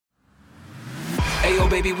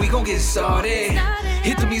baby, we gon' get started.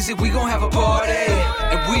 Hit the music, we gon' have a party.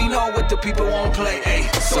 And we know what the people won't play. Ay,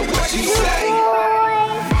 so what you say?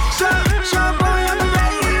 Show boy on the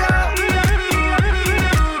radio.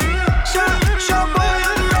 Show boy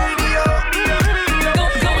on the radio. Go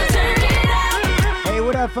turn it up. Hey,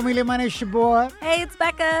 what up, familia? My name's your boy. Hey, it's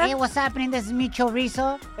Becca. Hey, what's happening? This is Micho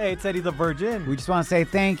Rizzo. Hey, it's Eddie the Virgin. We just want to say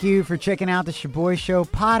thank you for checking out the Shaboy Show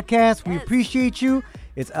podcast. We appreciate you.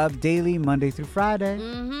 It's up daily, Monday through Friday.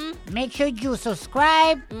 Make sure you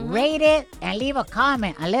subscribe, rate it, and leave a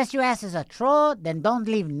comment. Unless your ass is a troll, then don't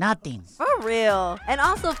leave nothing. For real. And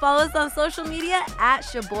also follow us on social media at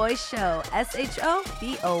Shaboy Show.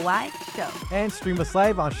 SHOBOY Show. And stream us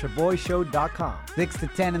live on ShaboyShow.com. 6 to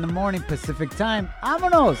 10 in the morning Pacific time.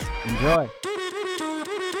 Vámonos. Enjoy.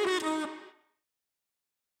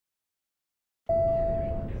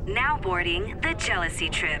 Now boarding the Jealousy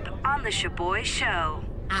Trip on the Shaboy Show.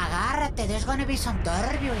 Agárrate, there's gonna be some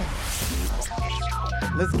turbulence.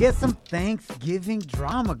 Let's get some Thanksgiving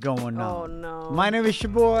drama going on. Oh, no. My name is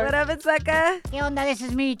Shaboy. What up, it's Becca? ¿Qué onda? This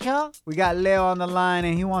is Micho. We got Leo on the line,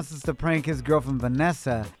 and he wants us to prank his girlfriend,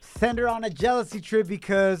 Vanessa. Send her on a jealousy trip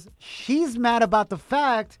because she's mad about the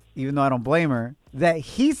fact, even though I don't blame her, that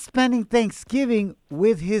he's spending Thanksgiving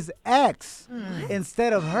with his ex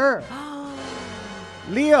instead of her.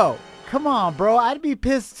 Leo, come on, bro. I'd be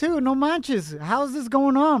pissed too. No manches. How's this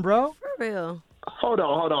going on, bro? For real. Hold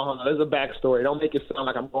on. There's a backstory. Don't make it sound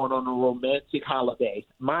like I'm going on a romantic holiday.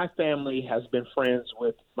 My family has been friends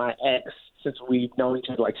with my ex since we've known each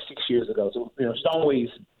other like 6 years ago. So, she's always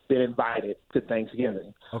been invited to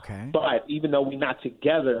Thanksgiving. Okay. But even though we're not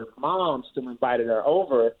together, Mom still invited her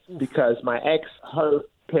over because my ex, her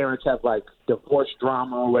parents have like divorce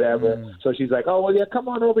drama or whatever. So she's like, oh, well, yeah, come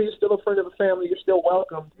on over. You're still a friend of the family. You're still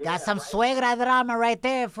welcome. Got some suegra drama right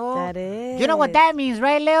there, fool. That is. You know what that means,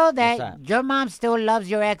 right, Leo? That your mom still loves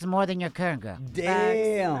your ex more than your current girl.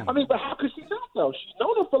 Damn. I mean, but how could she not, though? She's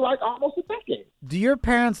known her for like almost a decade. Do your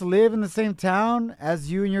parents live in the same town as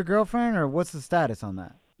you and your girlfriend, or what's the status on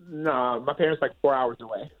that? No, my parents like 4 hours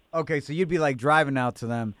away. Okay, so you'd be like driving out to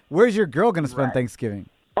them. Where's your girl going to spend Thanksgiving?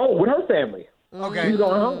 Oh, with her family. Okay. She's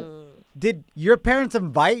going home. Did your parents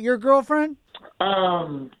invite your girlfriend?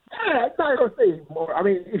 I'm not gonna say more. I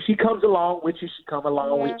mean, if she comes along with you, she come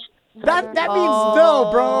along with you. That means no,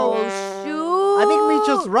 bro. Shoot. I think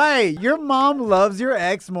Micho's right. Your mom loves your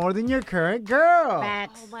ex more than your current girl.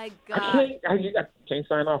 Facts. Oh, my I God. can't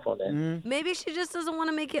sign off on that. Maybe she just doesn't want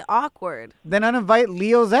to make it awkward. Then uninvite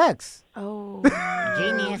Leo's ex. Oh.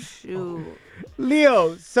 Genius. Shoot.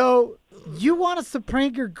 Leo, so you want us to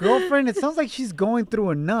prank your girlfriend? It sounds like she's going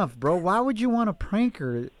through enough, bro. Why would you want to prank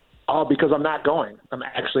her? Oh, because I'm not going. I'm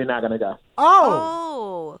actually not gonna go.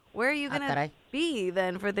 Oh. Where are you going to caray. be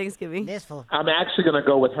then for Thanksgiving? This fool. I'm actually gonna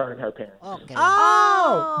go with her and her parents. Okay.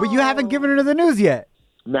 Oh, but you haven't given her the news yet.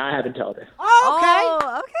 No, I haven't told her. Oh, okay.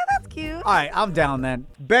 Oh, okay, that's cute. All right, I'm down then.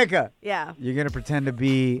 Becca, Yeah. you're going to pretend to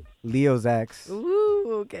be Leo's ex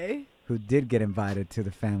Ooh, okay. who did get invited to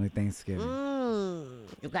the family Thanksgiving.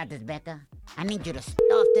 You got this, Becca. I need you to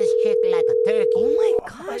stuff this chick like a turkey. Oh, my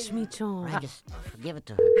gosh, Micho. I just give it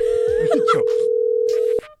to her.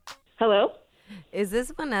 Hello? Is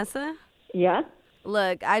this Vanessa? Yeah?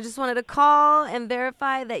 Look, I just wanted to call and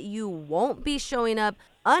verify that you won't be showing up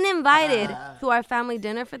uninvited to our family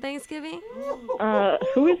dinner for Thanksgiving.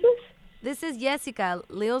 Who is this? This is Jessica,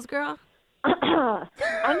 Leo's girl.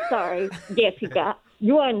 I'm sorry, Jessica.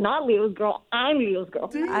 You are not Leo's girl. I'm Leo's girl.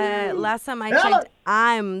 Last time I checked,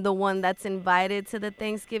 I'm the one that's invited to the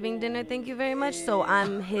Thanksgiving dinner. Thank you very much. So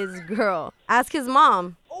I'm his girl. Ask his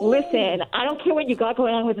mom. Listen, I don't care what you got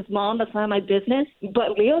going on with his mom. That's not my business.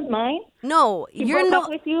 But Leo's mine. No, He you're broke no. up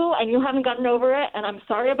with you, and you haven't gotten over it, and I'm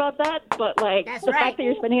sorry about that. But, like, That's the right. fact that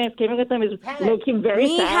you're spending Thanksgiving with him is looking very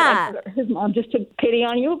Mija. sad. His mom just took pity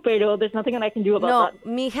on you, but there's nothing that I can do about No, that.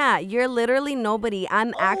 mija, you're literally nobody.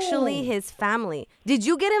 I'm actually his family. Did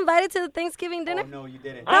you get invited to the Thanksgiving dinner? No, you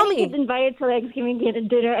didn't. Tell I me. get invited to Thanksgiving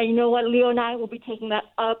dinner, and you know what? Leo and I will be taking that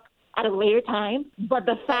up at a later time. But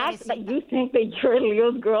the fact that you think that you're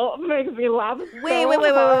Leo's girl makes me laugh. Wait.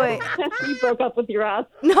 You broke up with your ass.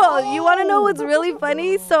 No, you want to know what's really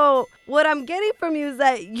funny? So what I'm getting from you is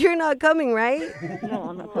that you're not coming, right? No,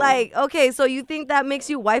 I'm not. Like, okay, so you think that makes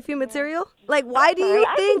you wifey material? Like, why do you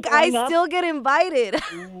I've think been I growing up. still get invited?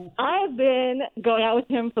 I've been going out with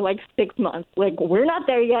him for like 6 months. Like, we're not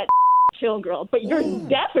there yet, chill girl. But you're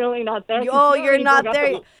definitely not there. 'cause Oh, you you're already not broke up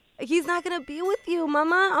there. with me. He's not going to be with you,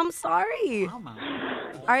 Mama. I'm sorry.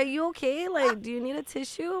 Are you okay? Like, do you need a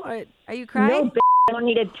tissue? Or are you crying? No, I don't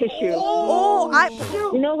need a tissue. Oh,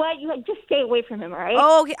 You know what? You just stay away from him, all right?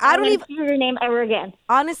 Oh, okay. I don't don't even hear your name ever again.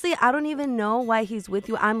 honestly, I don't even know why he's with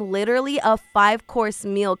you. I'm literally a 5-course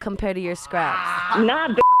meal compared to your scraps. Nah,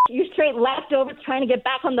 you straight leftovers trying to get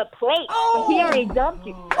back on the plate. He already dumped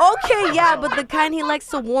you. Okay, yeah, but the kind he likes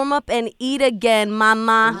to warm up and eat again,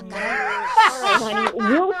 mama. Honey,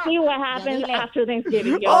 we'll see what happens after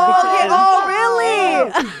Thanksgiving, yo. Oh,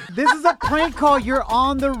 really? This is a prank call. You're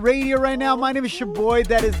on the radio right now. My name is Shaboy.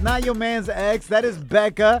 That is not your man's ex. That is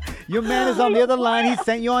Becca. Your man is on the other line. He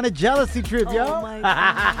sent you on a jealousy trip, yo. Oh, my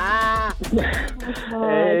God.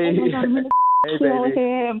 Hey. Hey, Kill baby.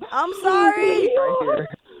 him. I'm sorry. Right here.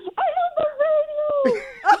 I love the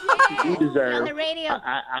radio. You deserve. On the radio.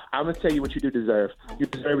 I'm gonna tell you what you do deserve. You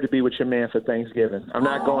deserve to be with your man for Thanksgiving. I'm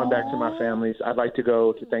not going back to my family's. I'd like to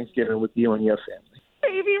go to Thanksgiving with you and your family.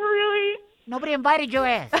 Baby, really? Nobody invited your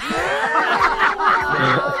ass.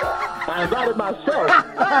 I invited myself.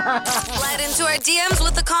 Slide into our DMs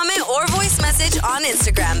with a comment or voice message on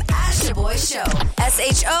Instagram at Shaboy Show.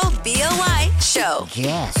 SHOBOY Show.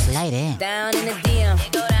 Yeah, slide in. Down in the DM.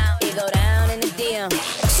 It go down in the DM.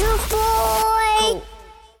 Shaboy.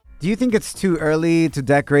 Do you think it's too early to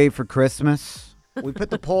decorate for Christmas? We put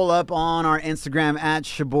the poll up on our Instagram at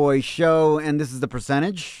Shaboy Show, and this is the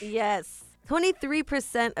percentage. Yes.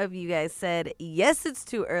 23% of you guys said, yes, it's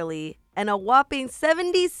too early. And a whopping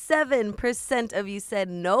 77% of you said,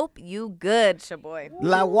 nope, you good, Shaboy.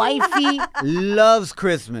 La wifey loves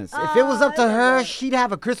Christmas. If it was up to her, she'd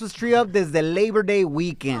have a Christmas tree up desde Labor Day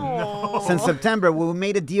weekend. Since September, we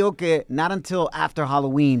made a deal que not until after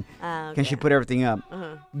Halloween can she put everything up.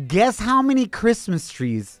 Guess how many Christmas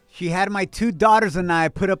trees she had my 2 daughters and I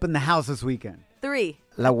put up in the house this weekend? 3.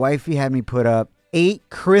 La wifey had me put up 8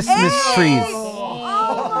 Christmas trees.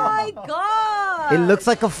 Oh, my God. It looks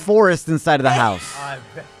like a forest inside of the house.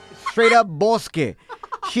 Straight up bosque.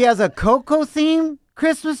 She has a cocoa theme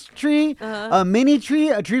Christmas tree, a mini tree,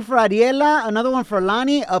 a tree for Ariela, another one for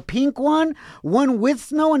Lani, a pink one with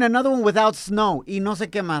snow, and another one without snow. Y no sé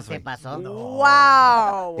qué más. ¿Qué pasó?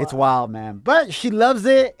 Wow. It's wild, man. But she loves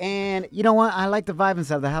it, and you know what? I like the vibe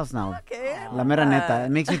inside the house now. Okay. La mera neta. It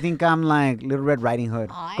makes me think I'm like Little Red Riding Hood,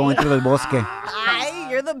 going through the bosque. Ay,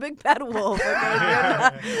 you're the big bad wolf.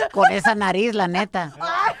 Okay? Con esa nariz, la neta.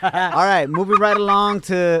 All right, moving right along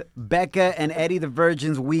to Becca and Eddie the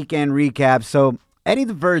Virgin's weekend recap. So Eddie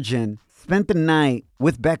the Virgin spent the night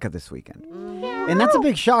with Becca this weekend. And that's a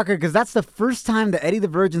big shocker because that's the first time that Eddie the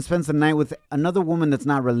Virgin spends the night with another woman that's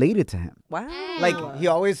not related to him. Wow. Like, he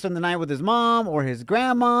always spent the night with his mom or his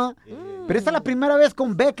grandma. Pero esta es la primera vez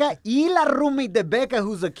con Becca y la roommate de Becca,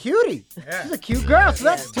 who's a cutie. She's a cute girl, so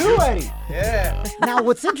that's 2, Eddie. Yeah. Now,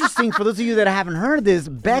 what's interesting, for those of you that haven't heard this,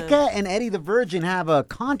 Becca and Eddie the Virgin have a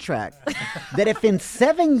contract that if in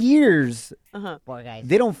 7 years Poor guys.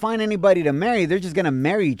 they don't find anybody to marry, they're just going to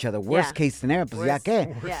marry each other. Worst case scenario, pues ya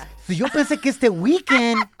que. Yeah. So yo pensé que este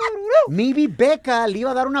weekend, maybe Becca le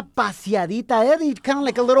iba a dar una paseadita a Eddie, kind of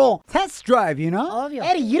like a little test drive, you know? Obvio.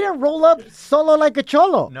 Eddie, you didn't roll up solo like a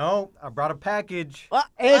cholo. No, I brought a package.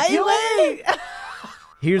 Wait.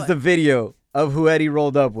 Here's the video of who Eddie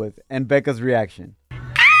rolled up with and Becca's reaction.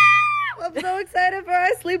 I'm so excited for our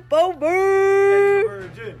sleepover.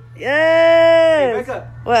 Virgin. Yes.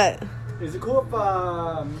 Becca, What? is it cool if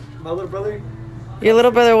my little brother, Your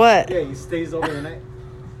little brother what? he stays over the night?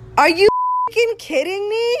 Are you f***ing kidding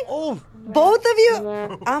me? Oh. Both of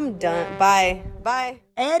you? I'm done. Bye. Bye.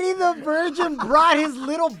 Eddie the Virgin brought his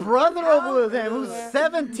little brother over with him, who's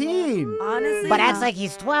 17. Honestly. But acts like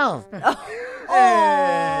he's 12.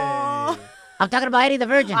 Oh. I'm talking about Eddie the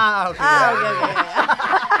Virgin. Okay.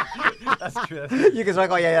 That's true. That's You guys are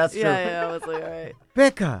like, oh, yeah, that's true. Yeah, I was like, all right.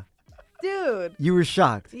 Becca, Dude. you were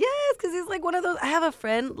shocked. Yes, because he's like one of those. I have a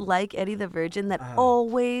friend like Eddie the Virgin that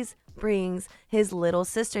always brings his little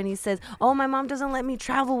sister, and he says, oh, my mom doesn't let me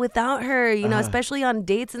travel without her, you know, especially on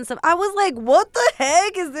dates and stuff. I was like, what the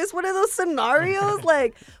heck? Is this one of those scenarios?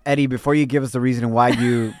 Like, Eddie, before you give us the reason why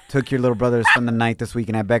you took your little brother to spend the night this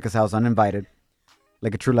weekend at Becca's house uninvited,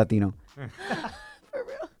 like a true Latino.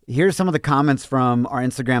 Here's some of the comments from our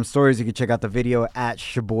Instagram stories. You can check out the video at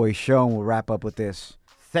Shaboy Show, and we'll wrap up with this.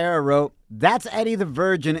 Sarah wrote, that's Eddie the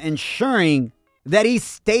Virgin ensuring that he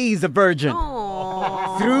stays a virgin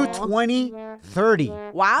through 2030.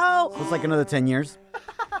 wow. So it's like another 10 years.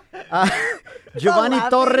 Giovanni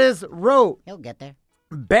Torres wrote, He'll get there.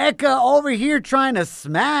 Becca over here trying to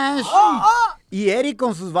smash. Y Eddie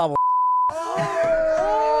con sus babos.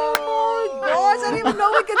 Oh, gosh, I didn't even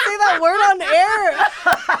know we could say that word on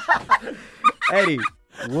air. Eddie,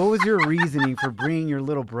 what was your reasoning for bringing your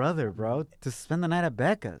little brother, bro, to spend the night at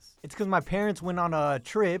Becca's? It's because my parents went on a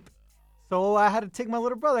trip, So I had to take my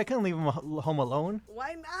little brother. I couldn't leave him home alone.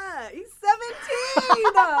 Why not? He's 17.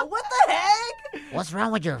 What the heck? What's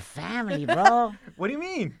wrong with your family, bro? What do you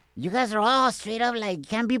mean? You guys are all straight up like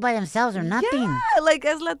can't be by themselves or nothing. Yeah, like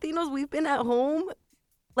as Latinos, we've been at home,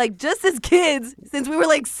 like just as kids, since we were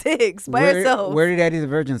like 6 by ourselves. Where did Eddie the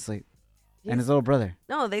Virgin sleep? And his little brother?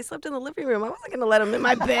 No, they slept in the living room. I wasn't going to let them in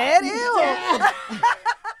my bed. Ew.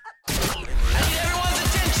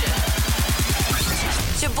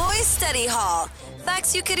 It's your boy Study Hall.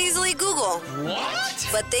 Facts you could easily Google. What?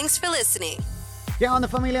 But thanks for listening. ¿Qué onda,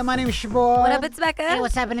 familia? My name is your boy. What up, it's Becca? Hey,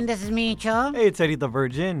 what's happening? This is me, Cho. Hey, it's Eddie the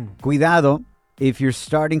Virgin. Cuidado. If you're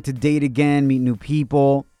starting to date again, meet new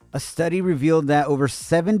people, a study revealed that over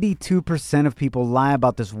 72% of people lie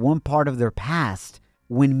about this one part of their past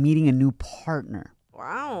when meeting a new partner.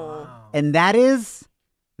 Wow. And that is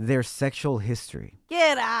their sexual history.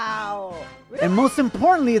 Get out. And most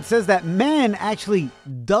importantly, it says that men actually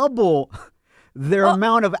double their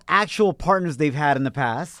amount of actual partners they've had in the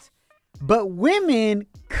past, but women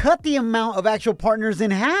cut the amount of actual partners in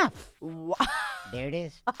half. There it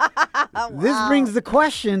is. This brings the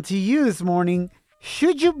question to you this morning.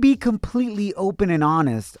 Should you be completely open and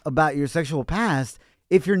honest about your sexual past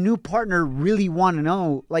if your new partner really want to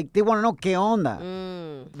know? Like, they want to know, ¿qué onda?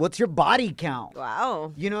 What's your body count?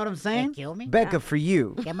 Wow. You know what I'm saying? kill me? Becca, for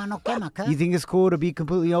you, Quema no quema, cuz. you think it's cool to be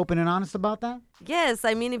completely open and honest about that? Yes,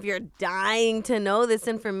 I mean, if you're dying to know this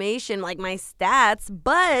information, like my stats,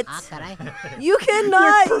 but Ah, caray. you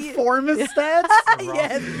cannot. Performance stats?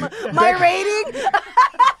 Yes, my rating.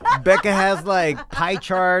 Becca has like pie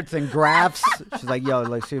charts and graphs. She's like, yo,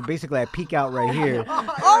 like, so basically I peek out right here.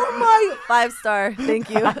 Oh my, 5-star. Thank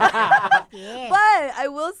you. Yeah. But I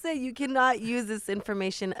will say you cannot use this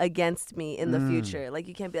information against me in the future. Like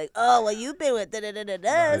you can't be like, oh, well, you've been with da da da da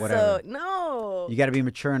da. So Whatever. no. You got to be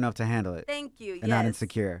mature enough to handle it Thank you. and not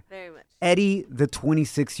insecure. Very much. Eddie, the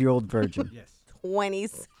 26-year-old virgin. Yes.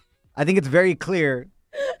 20s. I think it's very clear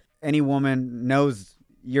any woman knows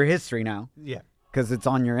your history now Yeah. because it's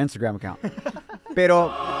on your Instagram account. Pero,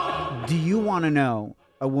 do you want to know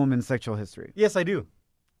a woman's sexual history? Yes, I do.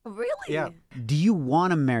 Really? Yeah. Do you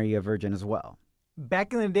want to marry a virgin as well?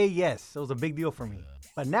 Back in the day, yes, it was a big deal for me.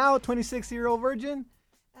 But now, 26-year-old virgin,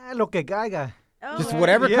 lo que caiga. Oh, Just wow.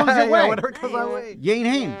 whatever comes your way. whatever comes my way. You ain't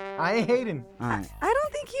hating. I ain't hating. All right. I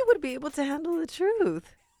don't think he would be able to handle the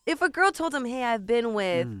truth. If a girl told him, hey, I've been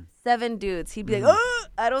with 7 dudes, he'd be like, oh,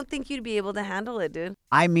 I don't think you'd be able to handle it, dude.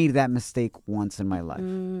 I made that mistake once in my life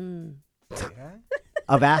Yeah.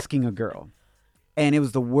 of asking a girl. And it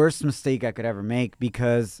was the worst mistake I could ever make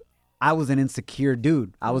because I was an insecure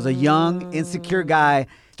dude. I was a young, insecure guy.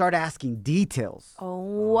 Started asking details.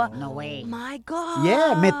 Oh, No way. my God.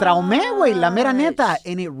 Yeah, me traumé, güey, la mera neta.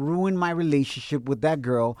 And it ruined my relationship with that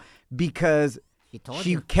girl because She told she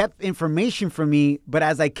you. kept information from me, but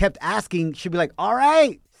as I kept asking, she'd be like, all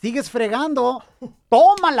right, sigues fregando.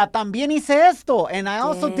 Tómala, también hice esto. And I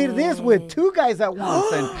also did this with 2 guys at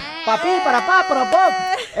once. And papi, para pa, para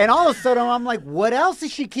pa. And all of a sudden, I'm like, what else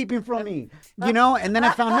is she keeping from me? You know? And then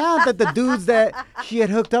I found out that the dudes that she had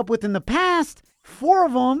hooked up with in the past, 4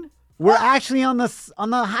 of them were actually on the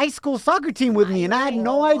high school soccer team with me. And I had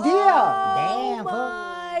no idea. Damn, fool.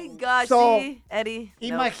 My gosh. So, see, Eddie. no.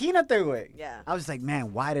 Imagínate, güey. Yeah. I was like,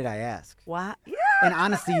 man, why did I ask? What? Yeah. And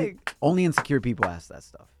honestly, only insecure people ask that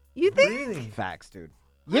stuff. You think? Really? Facts, dude.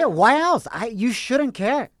 Yeah, why else? You shouldn't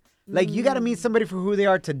care. Like, you got to meet somebody for who they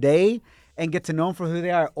are today and get to know them for who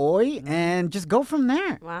they are hoy and just go from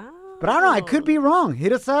there. Wow. But I don't know. I could be wrong.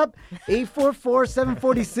 Hit us up,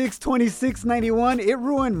 844-746-2691. It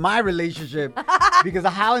ruined my relationship because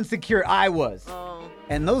of how insecure I was. Oh.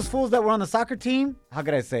 And those fools that were on the soccer team, how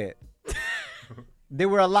could I say it? They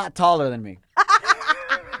were a lot taller than me.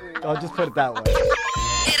 I'll just put it that way.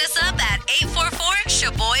 Hit us up at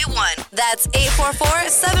 844-SHABOY1. That's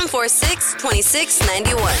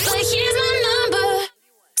 844-746-2691. But here's my number,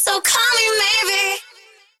 so call me maybe.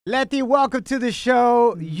 Letty, welcome to the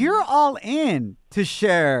show. You're all in to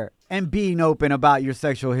share and being open about your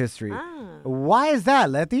sexual history. Why is that,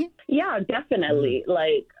 Letty? Yeah, definitely.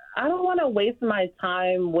 Like, I don't want to waste my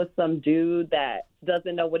time with some dude that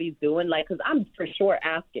doesn't know what he's doing. Like, because I'm for sure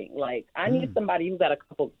asking. Like, I need somebody who's got a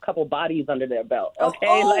couple bodies under their belt. Okay,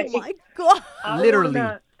 Oh, like, my God. Literally.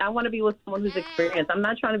 I want to be with someone who's experienced. I'm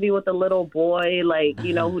not trying to be with a little boy, like,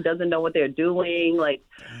 you know, who doesn't know what they're doing. Like,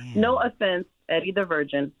 no offense. Eddie the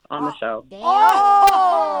Virgin on the show.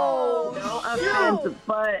 Oh! No offense,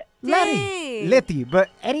 but Letty, but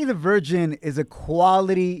Eddie the Virgin is a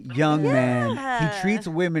quality young man. He treats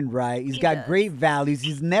women right. He's got great values.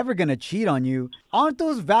 He's never going to cheat on you. Aren't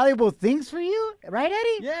those valuable things for you? Right,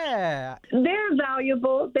 Eddie? Yeah. they're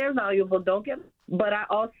valuable. They're valuable. Don't get. But I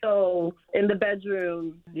also, in the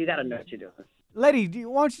bedroom, you got to know what you're doing. Letty,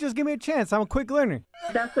 why don't you just give me a chance? I'm a quick learner.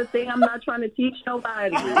 That's the thing. I'm not trying to teach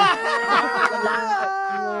nobody. I'm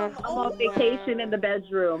on vacation in the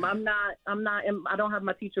bedroom. I'm not. I don't have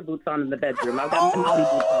my teacher boots on in the bedroom. I've got my Molly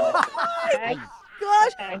boots on. Okay?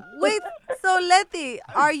 Gosh, wait. So Letty,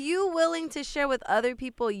 are you willing to share with other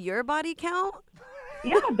people your body count?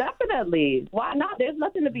 Yeah, definitely. Why not? There's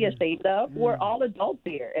nothing to be ashamed of. We're all adults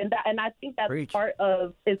here, and I think that's part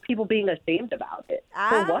of is people being ashamed about it.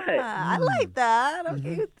 For what? I like that.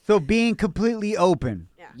 Okay. So being completely open.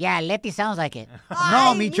 Yeah, Letty sounds like it.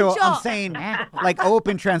 No, Micho, I'm saying like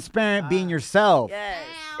open, transparent, being yourself. Yes.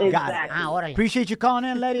 Got it. Appreciate you calling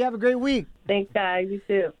in, Letty. Have a great week. Thanks, guys. You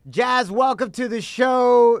too. Jazz, welcome to the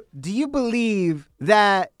show. Do you believe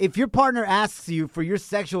that if your partner asks you for your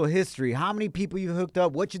sexual history, how many people you hooked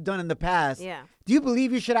up, what you've done in the past, do you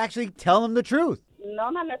believe you should actually tell them the truth? No,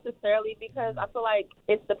 not necessarily, because I feel like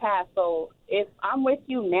it's the past. So if I'm with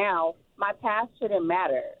you now, my past shouldn't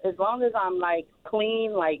matter. As long as I'm, like,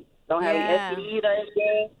 clean, like, don't have any STD or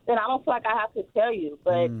anything, then I don't feel like I have to tell you.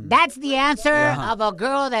 But that's the answer of a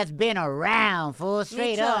girl that's been around, fool,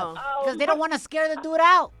 straight up. Because they don't want to scare the dude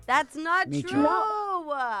out. That's not true.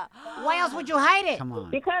 Why else would you hide it? Come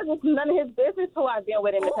on. Because it's none of his business who I've been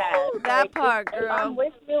with in the past. That part, girl. If I'm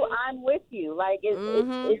with you, I'm with you. Like, it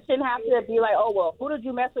shouldn't have to be like, oh, well, who did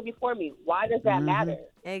you mess with before me? Why does that matter?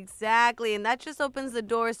 Exactly, and that just opens the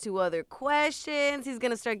doors to other questions. He's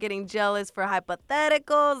going to start getting jealous for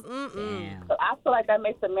hypotheticals. So I feel like that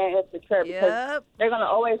makes a man insecure because they're going to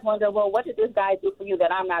always wonder, well, what did this guy do for you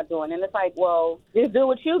that I'm not doing? And it's like, well, just do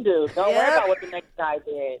what you do. Don't worry about what the next guy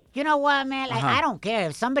did. You know what, man? Like, I don't care.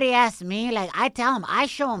 If somebody asks me, like, I tell them, I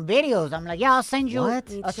show them videos. I'm like, yeah, I'll send you a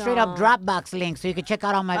straight-up Dropbox link so you can check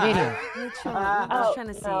out all my videos. I'm just trying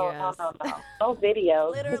to see your ass. No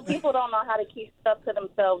videos. Literally. People don't know how to keep stuff to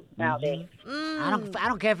themselves nowadays. I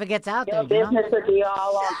don't care if it gets out there. Your business would be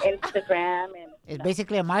all on Instagram. And it's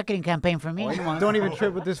basically a marketing campaign for me. Don't even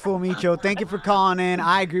trip with this fool, Micho. Thank you for calling in.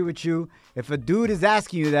 I agree with you. If a dude is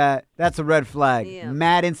asking you that, that's a red flag.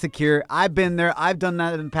 Mad insecure. I've been there. I've done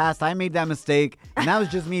that in the past. I made that mistake. And that was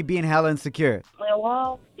just me being hella insecure.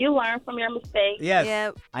 Well, you learn from your mistakes. Yes.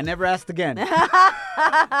 Yep. I never asked again. You're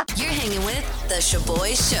hanging with The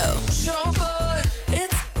Shaboy Show. Shaboy,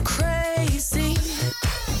 it's crazy.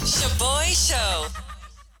 Shaboy Show.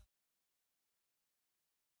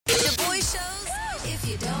 Shaboy Shows. If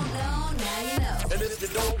you don't know, now you know. And if you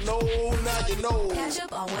don't know, now you know. Catch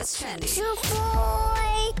up on what's trending.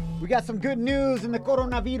 We got some good news in the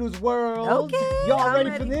coronavirus world. Okay. Y'all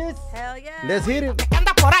ready for this? Hell yeah. Let's hit it.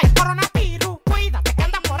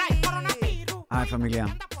 All right,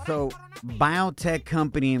 familia. So, biotech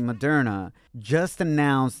company Moderna just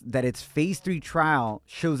announced that its phase 3 trial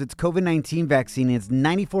shows its COVID-19 vaccine is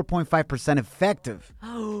 94.5% effective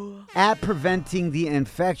at preventing the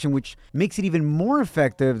infection, which makes it even more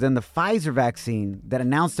effective than the Pfizer vaccine that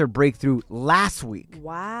announced their breakthrough last week.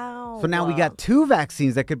 Wow. So now we got 2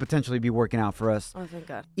 vaccines that could potentially be working out for us. Oh, thank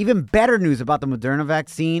God. Even better news about the Moderna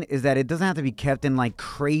vaccine is that it doesn't have to be kept in like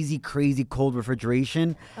crazy cold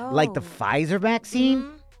refrigeration like the Pfizer vaccine,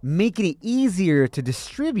 making it easier to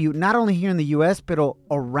distribute not only here in the U.S., but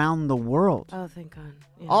around the world. Oh, thank God.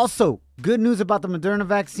 Yeah. Also, good news about the Moderna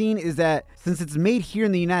vaccine is that since it's made here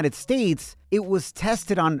in the United States, it was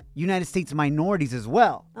tested on United States minorities as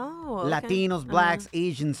well. Oh, okay. Latinos, blacks,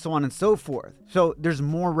 Asians, so on and so forth. So there's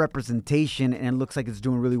more representation, and it looks like it's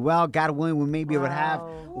doing really well. God willing, we may be able to have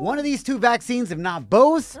one of these 2 vaccines, if not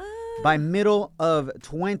both, by middle of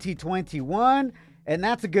 2021. And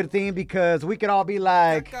that's a good thing because we could all be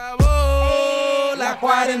like, La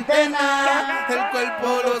cuarentena, el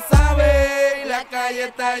cuerpo lo sabe, la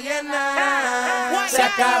calle está llena. Se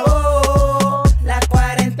acabó la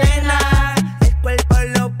cuarentena, el cuerpo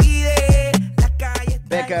lo pide, la calle está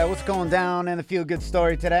Becca, what's going down in the Feel Good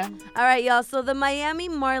story today? All right, y'all. So the Miami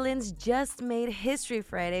Marlins just made history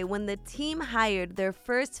Friday when the team hired their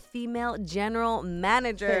first female general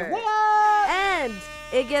manager. What? And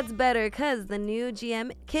it gets better because the new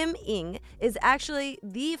GM, Kim Ing, is actually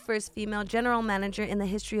the first female general manager in the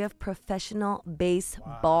history of professional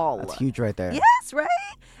baseball. That's huge right there. Yes, right?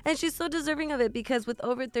 And she's so deserving of it because with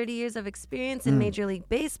over 30 years of experience in Major League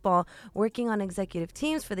Baseball, working on executive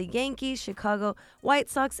teams for the Yankees, Chicago White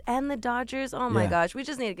Sox, and the Dodgers, oh my gosh, we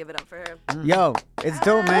just need to give it up for her. Yo, it's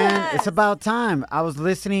dope, man. It's about time. I was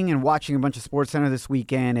listening and watching a bunch of SportsCenter this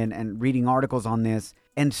weekend and reading articles on this.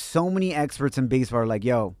 And so many experts in baseball are like,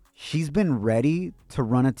 yo, she's been ready to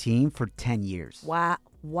run a team for 10 years.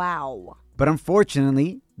 Wow. But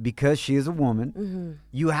unfortunately, because she is a woman,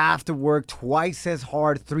 you have to work twice as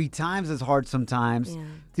hard, 3 times as hard sometimes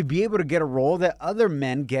to be able to get a role that other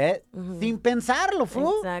men get sin pensarlo,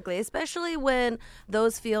 fool. Exactly, especially when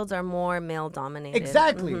those fields are more male-dominated.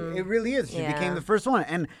 Exactly. It really is. She became the first one.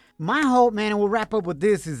 And my hope, man, and we'll wrap up with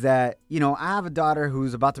this, is that, you know, I have a daughter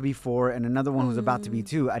who's about to be 4 and another one who's about to be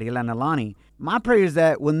 2, Ariela and Alani. My prayer is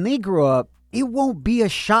that when they grow up, it won't be a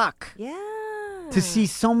shock. To see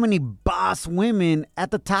so many boss women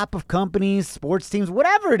at the top of companies, sports teams,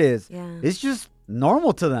 whatever it is. It's just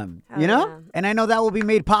normal to them, you know? And I know that will be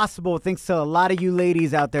made possible thanks to a lot of you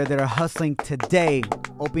ladies out there that are hustling today,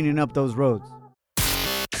 opening up those roads.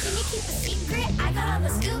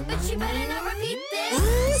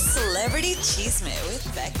 Celebrity Cheesemate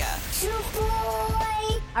with Becca.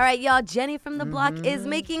 All right, y'all, Jenny from the block is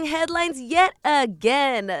making headlines yet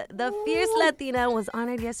again. The fierce Latina was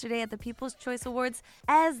honored yesterday at the People's Choice Awards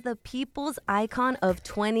as the People's Icon of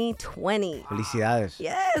 2020. Felicidades.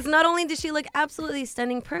 Yes, not only did she look absolutely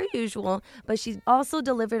stunning per usual, but she also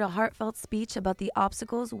delivered a heartfelt speech about the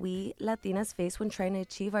obstacles we Latinas face when trying to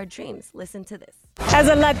achieve our dreams. Listen to this. As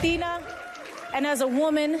a Latina and as a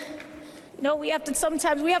woman, no, we have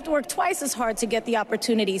to work twice as hard to get the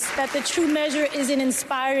opportunities. That the true measure is in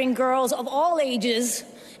inspiring girls of all ages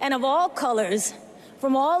and of all colors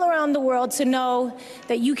from all around the world to know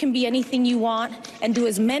that you can be anything you want and do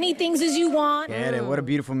as many things as you want. Get it. What a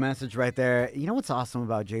beautiful message right there. You know what's awesome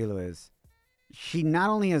about J-Lo is she not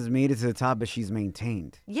only has made it to the top, but she's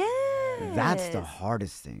maintained. Yes. That's the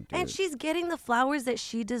hardest thing, dude. And she's getting the flowers that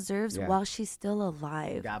she deserves while she's still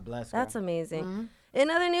alive. God bless her. That's amazing. In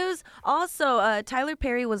other news, also, Tyler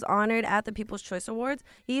Perry was honored at the People's Choice Awards.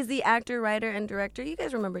 He's the actor, writer, and director. You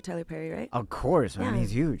guys remember Tyler Perry, right? Of course, man.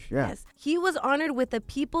 He's huge. Yeah. Yes. He was honored with the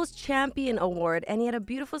People's Champion Award, and he had a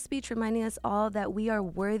beautiful speech reminding us all that we are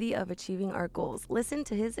worthy of achieving our goals. Listen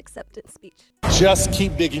to his acceptance speech. Just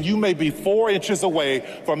keep digging. You may be 4 inches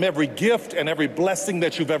away from every gift and every blessing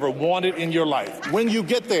that you've ever wanted in your life. When you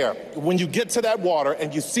get there, when you get to that water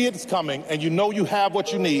and you see it's coming and you know you have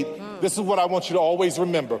what you need, this is what I want you to always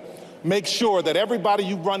remember. Make sure that everybody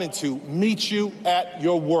you run into meets you at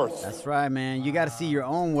your worth. That's right, man. You got to see your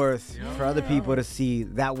own worth for other people to see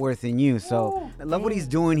that worth in you. So I love what he's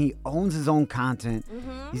doing. He owns his own content.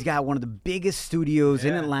 He's got one of the biggest studios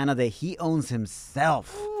in Atlanta that he owns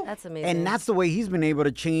himself. That's amazing. And that's the way he's been able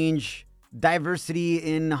to change diversity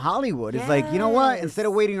in Hollywood. It's like, you know what? Instead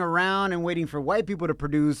of waiting around and waiting for white people to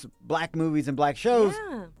produce black movies and black shows,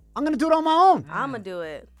 I'm going to do it on my own. I'm going to do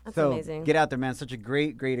it. That's so amazing. Get out there, man. Such a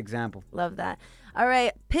great, great example. Love that. All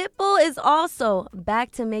right. Pitbull is also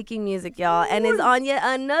back to making music, y'all, and is on yet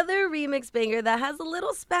another remix banger that has a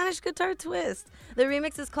little Spanish guitar twist. The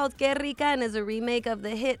remix is called Que Rica and is a remake of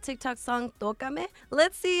the hit TikTok song Tócame.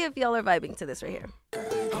 Let's see if y'all are vibing to this right here.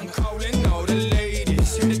 I'm calling all the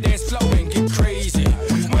ladies in the dance floor and get crazy.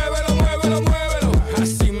 Muévelo, muévelo, muévelo.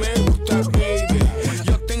 Así me gusta, baby.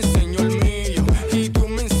 Yo te enseño el mío y tú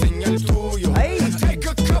me enseñas el tuyo. Take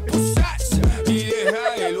a couple shots y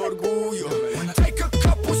deja el orgullo. Take a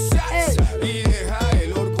couple shots y deja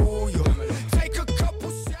el orgullo. Take a couple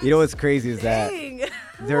shots. You know what's crazy is that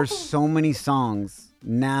there's so many songs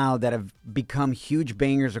now that have become huge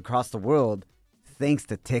bangers across the world thanks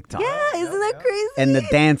to TikTok. Yeah, isn't that crazy? And the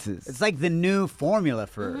dances. It's like the new formula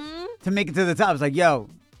for to make it to the top. It's like, yo,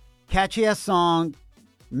 catchy ass song,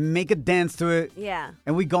 make a dance to it. Yeah.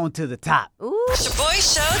 And we going to the top. Ooh.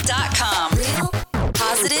 ShaboyShow.com. Real,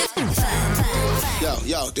 positive, fun.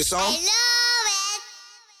 Yo, this song?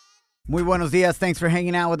 Muy buenos dias. Thanks for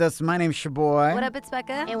hanging out with us. My name's Shaboy. What up, it's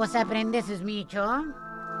Becca? Hey, what's happening? This is Micho.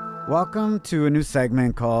 Welcome to a new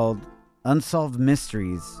segment called Unsolved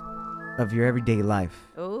Mysteries of Your Everyday Life.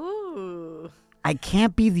 Ooh. I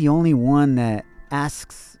can't be the only one that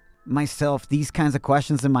asks myself these kinds of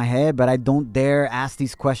questions in my head, but I don't dare ask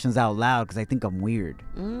these questions out loud because I think I'm weird.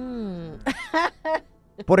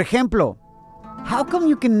 Por ejemplo, how come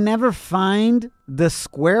you can never find the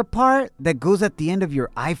square part that goes at the end of your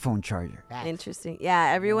iPhone charger? Interesting.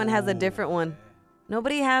 Yeah, everyone has a different one.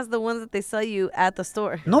 Nobody has the ones that they sell you at the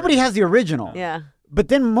store. Nobody has the original. Yeah. But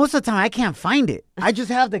then most of the time, I can't find it. I just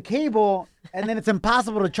have the cable, and then it's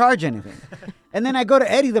impossible to charge anything. And then I go to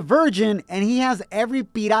Eddie the Virgin, and he has every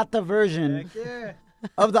pirata version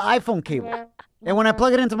of the iPhone cable. And when I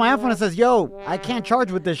plug it into my iPhone, it says, yo, I can't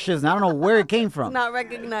charge with this shit. And I don't know where it came from. It's not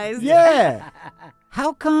recognized. Yeah.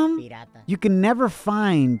 How come you can never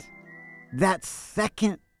find that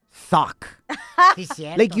second sock?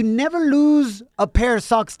 Like, you never lose a pair of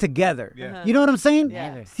socks together. Yeah. You know what I'm saying?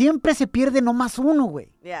 Yeah. Siempre se pierde nomás uno, güey.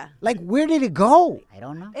 Yeah. Like, where did it go? I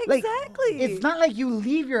don't know. Like, Exactly. it's not like you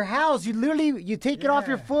leave your house. You literally, you take it off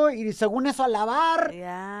your foot y según eso a lavar.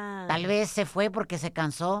 Yeah. Tal vez se fue porque se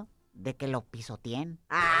cansó de que lo pisoteen.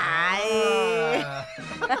 Ay.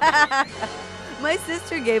 My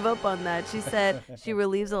sister gave up on that. She said she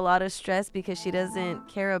relieves a lot of stress because she doesn't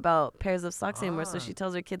care about pairs of socks anymore. So she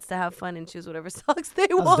tells her kids to have fun and choose whatever socks they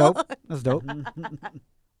want. That's dope.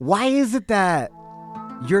 Why is it that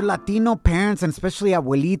your Latino parents, and especially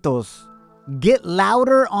abuelitos, get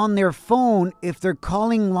louder on their phone if they're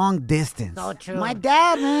calling long distance? So true. My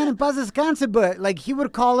dad, man, en paz descanse, but like he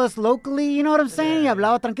would call us locally, you know what I'm saying? Y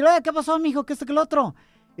hablaba tranquilo, ¿qué pasó, mijo? ¿Qué esto, qué lo otro?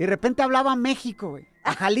 Y de repente hablaba a México, güey,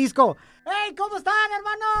 a Jalisco. ¡Hey, ¿cómo están,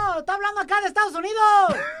 hermano? ¿Está hablando acá de Estados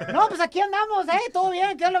Unidos? No, pues aquí andamos, todo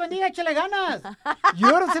bien, que Dios lo bendiga, échale ganas. You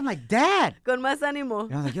know what I'm saying? Like, Dad. Con más ánimo.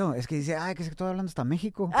 Y I was like, yo, es que dice, que estoy hablando hasta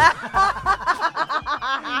México.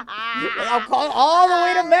 I'll call all the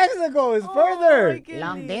way to Mexico. It's further.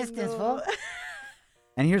 Long distance, folks.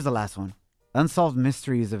 And here's the last one. Unsolved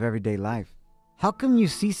mysteries of everyday life. How come you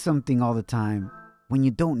see something all the time when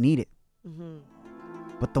you don't need it? Mm-hmm.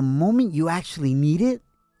 But the moment you actually need it,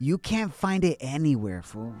 you can't find it anywhere,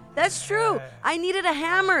 fool. That's true. I needed a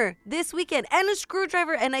hammer this weekend and a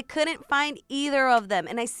screwdriver, and I couldn't find either of them.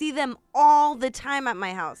 And I see them all the time at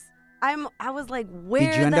my house. I was like, where the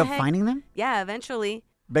heck? Did you end up finding them? Yeah, eventually.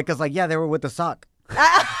 Becca's like, yeah, they were with the sock.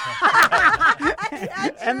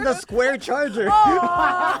 And the square charger.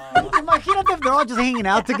 Imagínate if they're all just hanging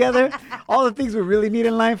out together. All the things we really need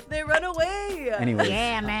in life. They run away. Anyways.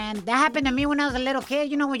 Yeah, man. That happened to me when I was a little kid.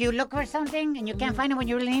 You know, when you look for something and you can't find it when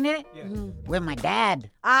you really need it? Yeah. With my dad.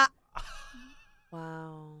 Wow.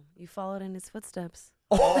 You followed in his footsteps.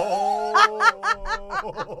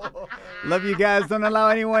 Love you guys. Don't allow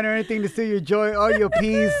anyone or anything to steal your joy or your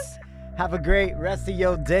peace. Have a great rest of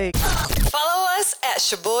your day. Follow us at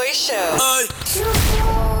Shaboy Show.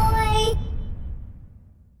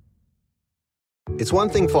 It's one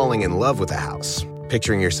thing falling in love with a house,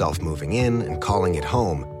 picturing yourself moving in and calling it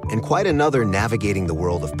home, and quite another navigating the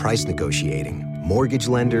world of price negotiating, mortgage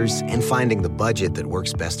lenders, and finding the budget that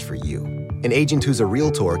works best for you. An agent who's a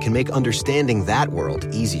Realtor can make understanding that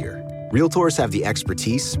world easier. Realtors have the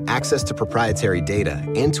expertise, access to proprietary data,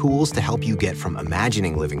 and tools to help you get from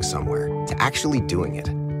imagining living somewhere to actually doing it.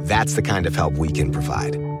 That's the kind of help we can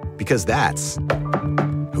provide. Because that's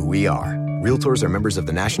who we are. Realtors are members of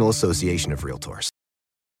the National Association of Realtors.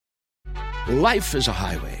 Life is a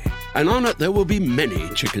highway, and on it there will be many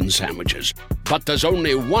chicken sandwiches. But there's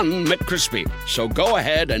only one McCrispy. So go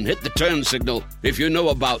ahead and hit the turn signal if you know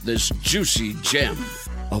about this juicy gem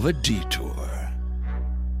of a detour.